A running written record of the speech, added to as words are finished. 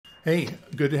Hey,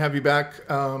 good to have you back.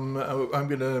 I'm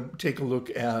going to take a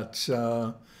look at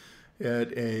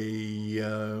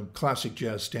a classic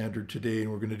jazz standard today, and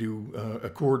we're going to do a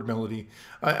chord melody.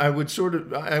 I would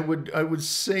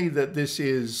say that this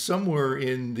is somewhere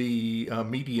in the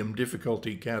medium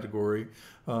difficulty category,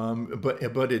 but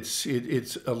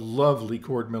it's a lovely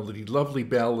chord melody, lovely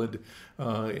ballad,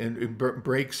 and it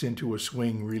breaks into a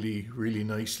swing really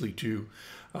nicely too.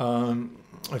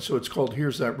 So it's called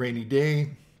 "Here's That Rainy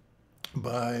Day"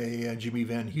 by Jimmy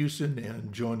Van Heusen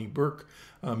and Johnny Burke.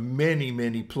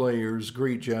 Many players,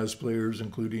 great jazz players,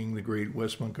 including the great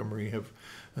Wes Montgomery, have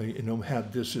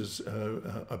had this as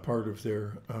a part of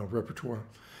their repertoire.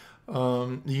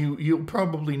 You'll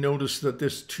probably notice that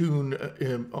this tune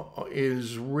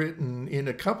is written in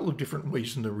a couple of different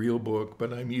ways in the real book,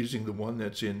 but I'm using the one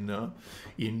that's in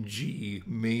G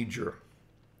major.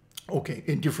 Okay,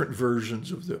 in different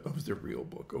versions of the real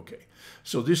book. Okay,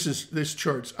 so this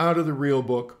chart's out of the real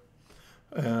book.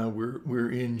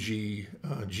 We're in G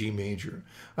major.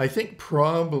 I think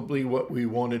probably what we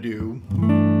want to do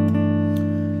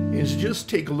is just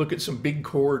take a look at some big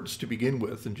chords to begin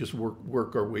with, and just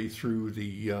work our way through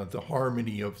the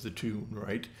harmony of the tune,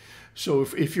 right? So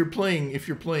if you're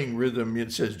playing rhythm,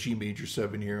 it says G major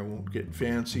 7 here. I won't get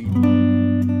fancy.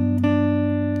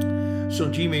 So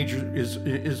G major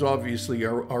is obviously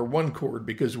our one chord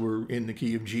because we're in the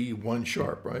key of G, 1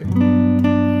 sharp, right?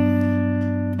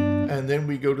 And then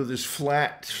we go to this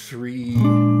flat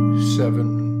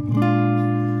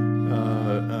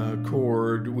 3/7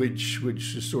 chord, which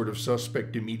is sort of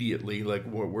suspect immediately. Like,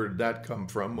 where did that come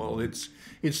from? Well, it's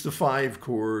the 5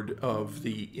 chord of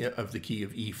the key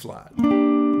of E flat.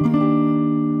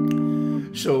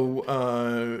 So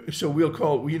we'll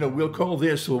call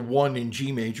this the 1 in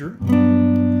G major.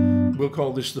 We'll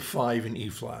call this the 5 in E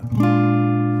flat,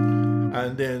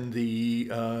 and then the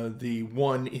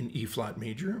 1 in E flat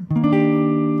major,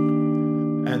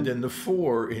 and then the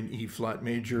 4 in E flat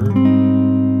major,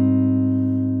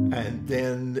 and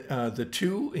then the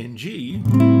 2 in G,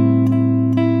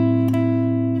 and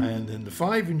then the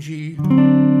 5 in G,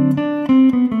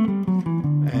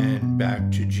 and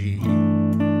back to G.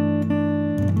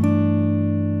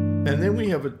 And then we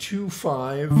have a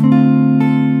 2/5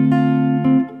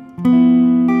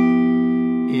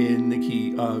 in the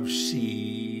key of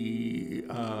C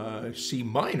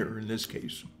minor in this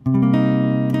case.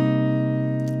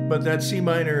 But that C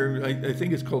minor, I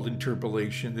think it's called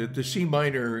interpolation. The C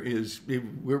minor is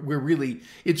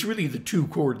it's really the 2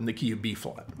 chord in the key of B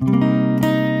flat, and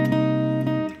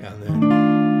then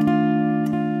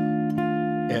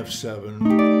F7.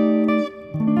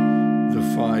 The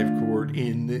 5 chord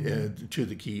to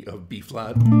the key of B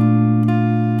flat,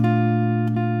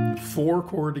 4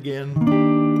 chord again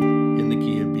in the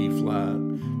key of B flat,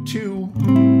 2,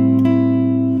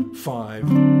 5,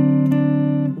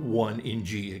 1 in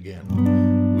G again.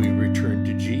 We return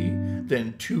to G,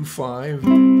 then 2, 5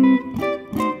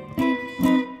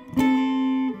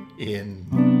 in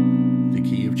the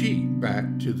key of G,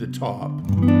 back to the top.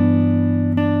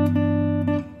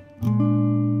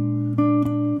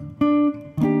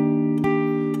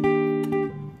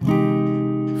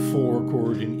 4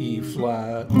 chord in E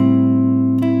flat,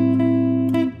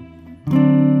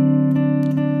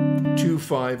 2,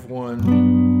 5, 1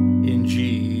 in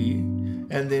G,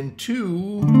 and then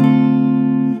 2,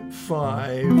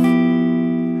 5,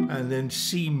 and then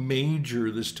C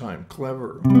major this time.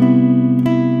 Clever.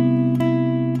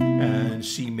 And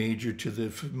C major to the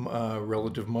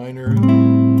relative minor,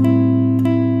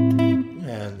 and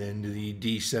then the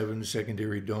D7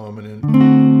 secondary dominant.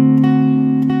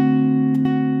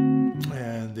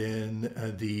 And then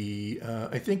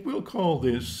I think we'll call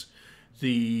this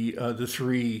the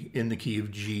 3 in the key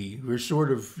of G. We're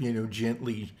sort of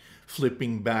gently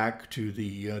flipping back to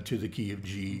the key of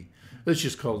G. Let's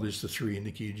just call this the 3 in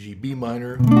the key of G. B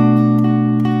minor,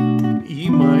 E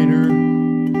minor,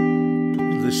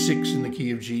 the 6 in the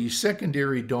key of G,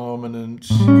 secondary dominant,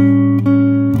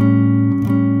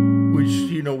 which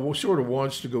sort of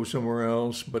wants to go somewhere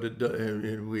else, but it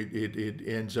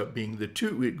ends up being the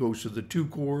 2. It goes to the 2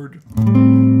 chord,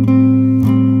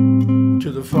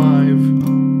 to the 5,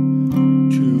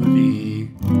 to the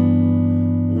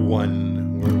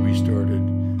 1 where we started,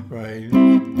 right?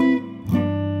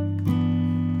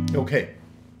 Okay.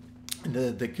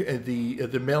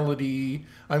 The melody,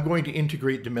 I'm going to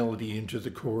integrate the melody into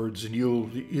the chords, and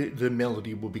the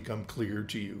melody will become clear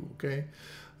to you, okay?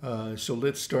 So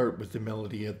let's start with the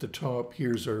melody at the top.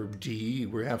 Here's our D.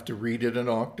 We have to read it an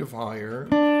octave higher.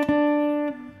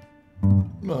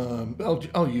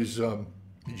 I'll use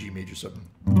G major 7.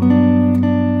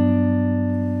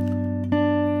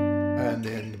 And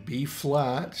then B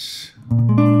flat,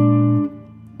 and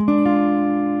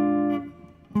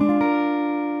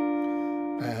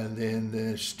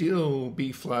then still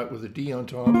B flat with a D on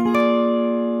top.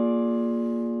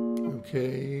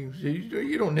 Okay,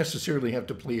 you don't necessarily have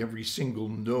to play every single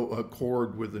note,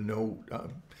 chord with a note,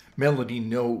 melody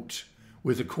note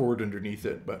with a chord underneath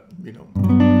it, but you know.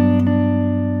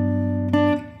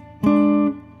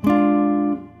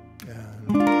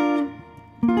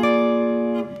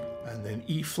 And then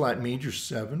E flat major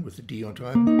 7 with the D on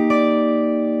top. And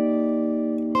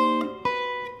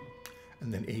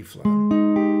then A flat.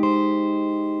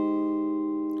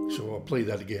 So I'll play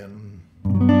that again.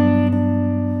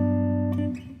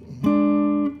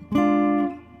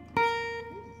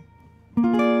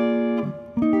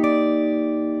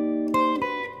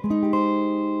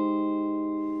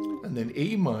 And then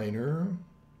A minor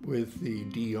with the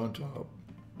D on top.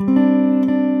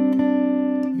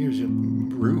 Here's a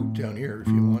root down here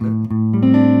if you want it.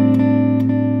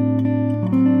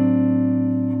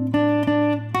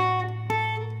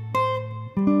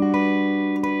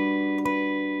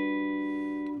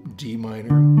 D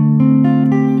minor.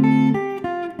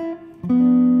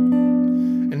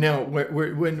 And now,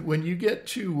 when you get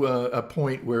to a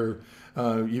point where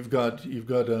you've got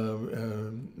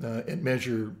at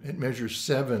measure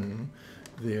 7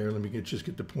 there. Let me just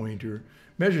get the pointer.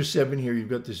 Measure 7 here. You've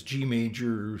got this G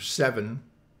major 7,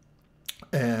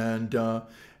 and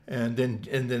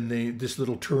then this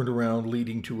little turnaround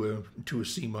leading to a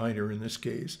C minor in this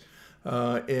case.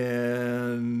 But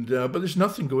there's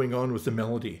nothing going on with the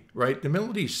melody, right? The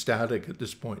melody is static at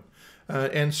this point.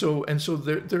 And so these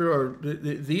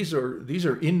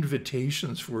are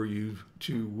invitations for you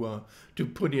to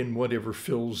put in whatever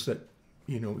fills that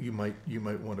you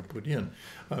might want to put in,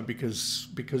 because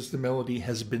the melody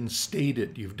has been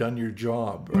stated. You've done your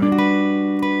job, right?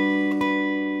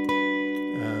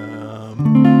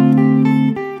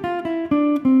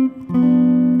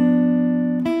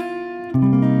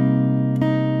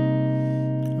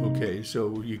 Okay,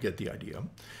 so you get the idea.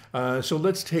 So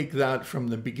let's take that from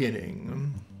the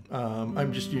beginning.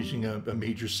 I'm just using a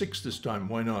major 6 this time.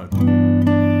 Why not?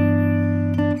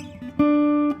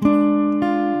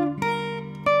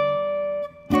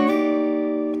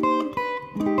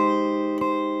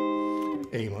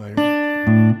 A minor.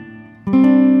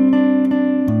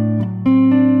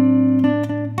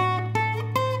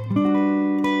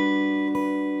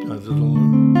 A little.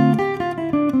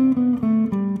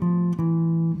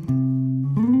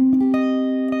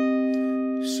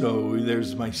 So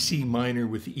there's my C minor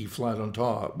with the E flat on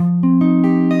top.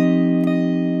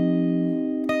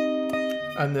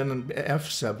 And then an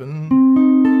F7.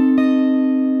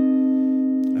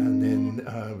 And then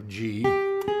G.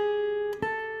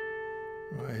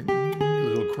 Right, a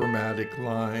little chromatic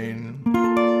line.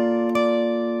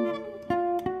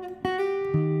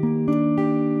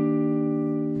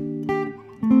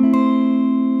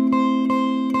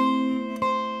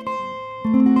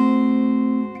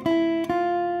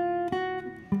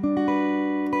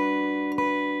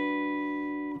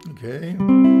 Okay.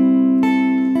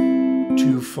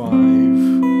 2/5.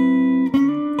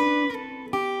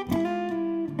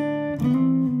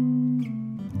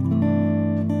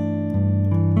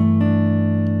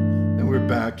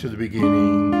 Back to the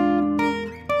beginning.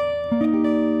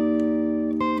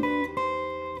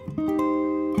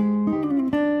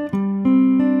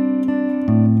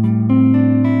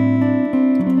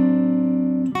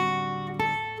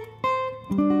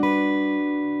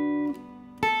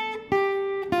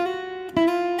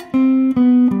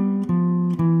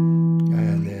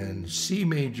 And then C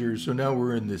major. So now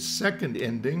we're in the second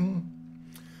ending,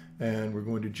 and we're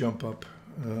going to jump up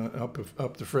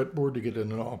the fretboard to get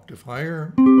an octave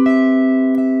higher.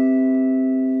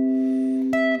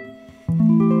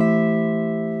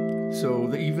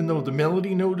 So even though the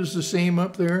melody note is the same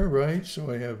up there, right?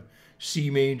 So I have C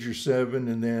major 7,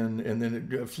 and then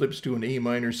it flips to an A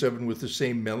minor 7 with the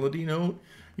same melody note.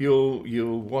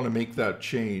 You'll want to make that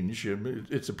change.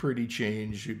 It's a pretty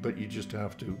change, but you just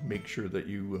have to make sure that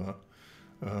you.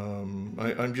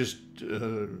 I'm just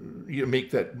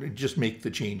make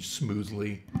the change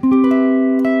smoothly,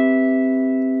 and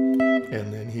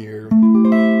then here,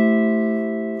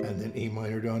 and then A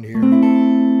minor down here,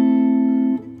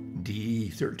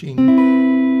 D13,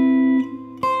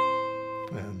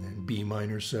 and then B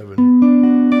minor 7,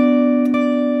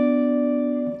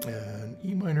 and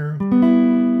E minor.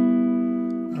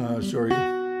 Sorry.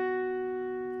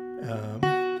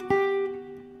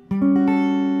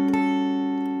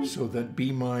 So that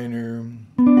B minor,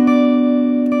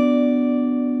 and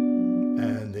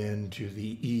then to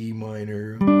the E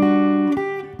minor,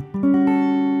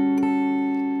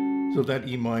 So that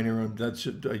E minor, that's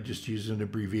I just use an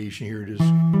abbreviation here. It is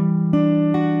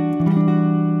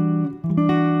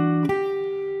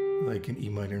like an E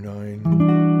minor 9.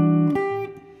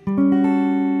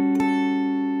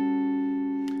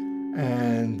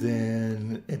 And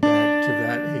then back to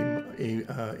that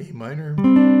A minor.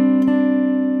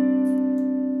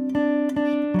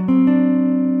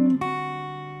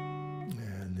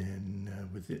 And then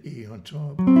with the A on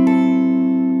top.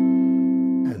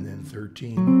 And then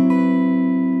 13.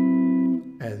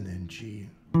 And then G.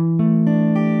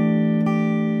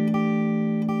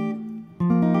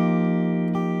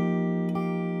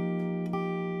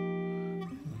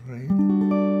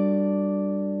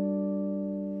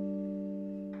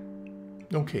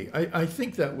 Okay, I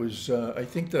think that was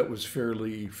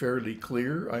fairly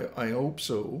clear. I hope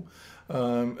so.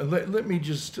 Let me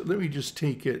just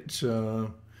take it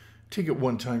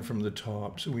one time from the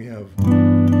top. So we have.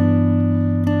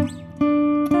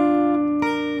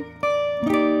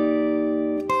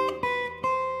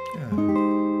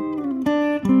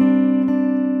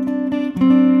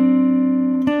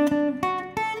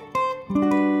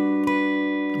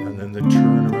 And then the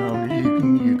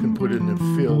turnaround, you can put in a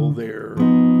fill there.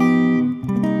 And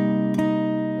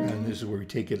this is where we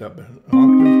take it up an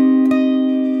octave.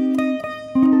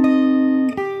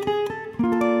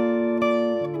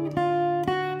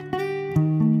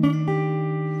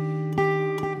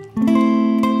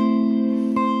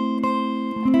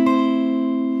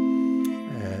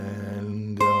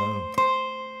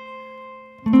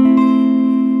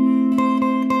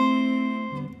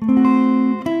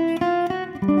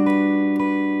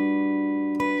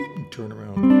 Turn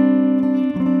around.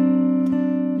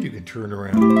 You can turn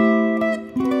around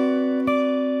and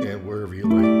wherever you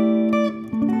like.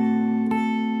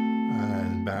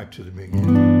 And back to the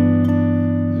beginning.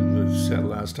 And the set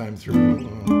last time through.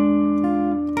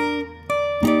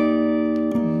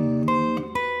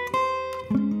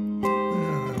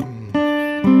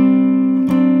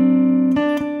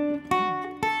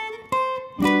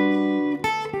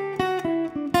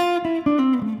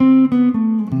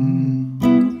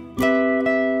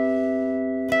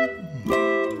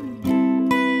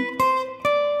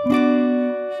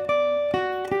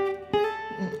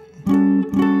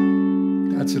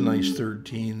 That's a nice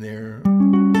 13 there.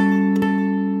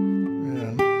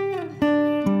 Yeah.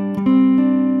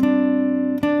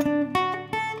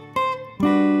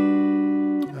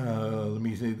 Let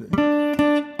me see.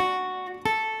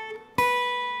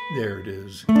 There it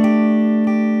is.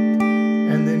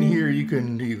 And then here you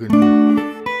can.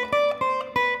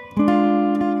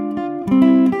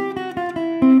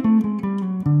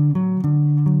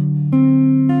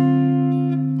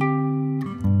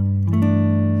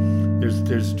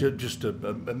 There's just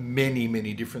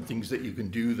many different things that you can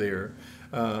do there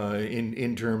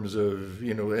in terms of,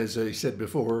 you know, as I said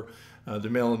before, the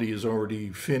melody is already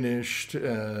finished,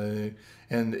 and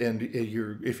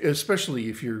especially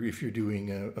if you're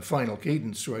doing a final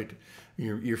cadence, right?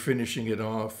 You're finishing it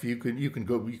off. You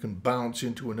can bounce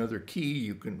into another key.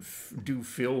 You can do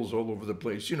fills all over the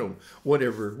place. You know,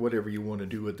 whatever you want to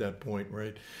do at that point,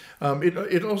 right?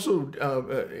 It also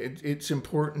it's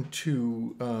important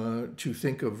to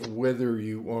think of whether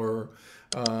you are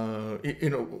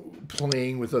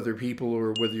playing with other people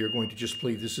or whether you're going to just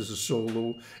play this as a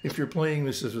solo. If you're playing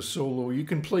this as a solo, you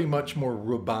can play much more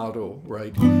rubato,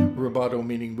 right? Rubato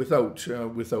meaning without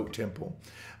tempo.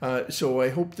 So I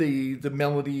hope the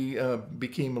melody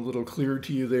became a little clearer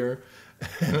to you there,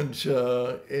 and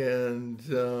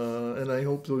I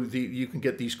hope you can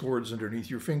get these chords underneath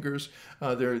your fingers.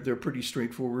 They're pretty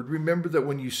straightforward. Remember that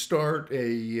when you start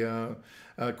a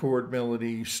chord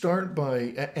melody, start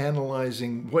by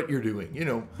analyzing what you're doing. You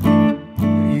know,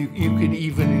 you can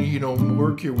even, you know,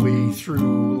 work your way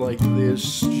through like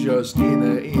this, just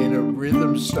in a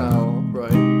rhythm style,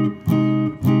 right?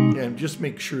 And just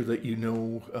make sure that you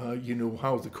know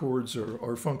how the chords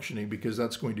are functioning, because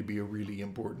that's going to be a really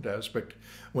important aspect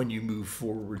when you move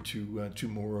forward to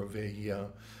more of a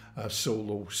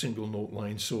solo, single note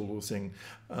line solo thing.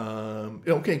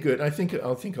 Okay, good. I think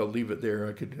I'll leave it there.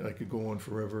 I could go on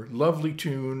forever. Lovely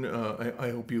tune. I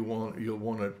hope you'll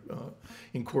want to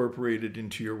incorporate it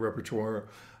into your repertoire.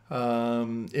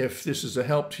 If this is a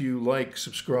help to you, like,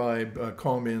 subscribe.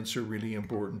 Comments are really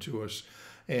important to us.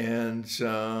 And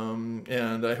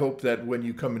I hope that when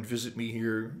you come and visit me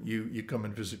here, you come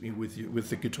and visit me with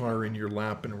the guitar in your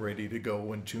lap and ready to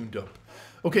go and tuned up.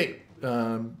 Okay,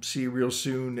 see you real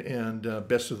soon, and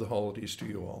best of the holidays to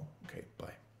you all. Okay,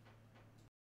 bye.